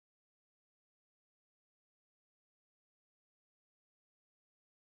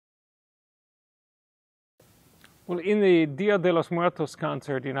Well, in the Dia de los Muertos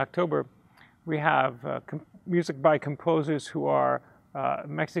concert in October, we have music by composers who are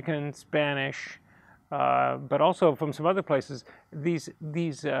Mexican, Spanish, but also from some other places. These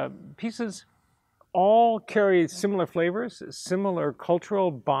pieces all carry similar flavors, similar cultural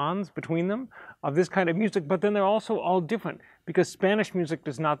bonds between them of this kind of music, but then they're also all different because Spanish music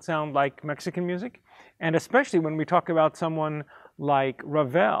does not sound like Mexican music. And especially when we talk about someone like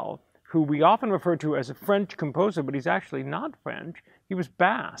Ravel, who we often refer to as a French composer, but he's actually not French. He was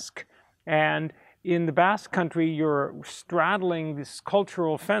Basque. And in the Basque country, you're straddling this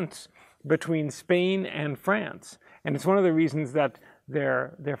cultural fence between Spain and France. And it's one of the reasons that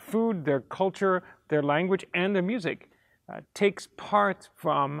their food, their culture, their language, and their music takes parts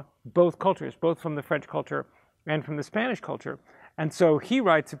from both cultures, both from the French culture and from the Spanish culture. And so he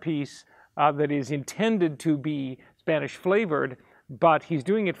writes a piece that is intended to be Spanish flavored, but he's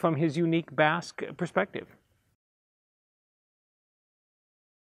doing it from his unique Basque perspective.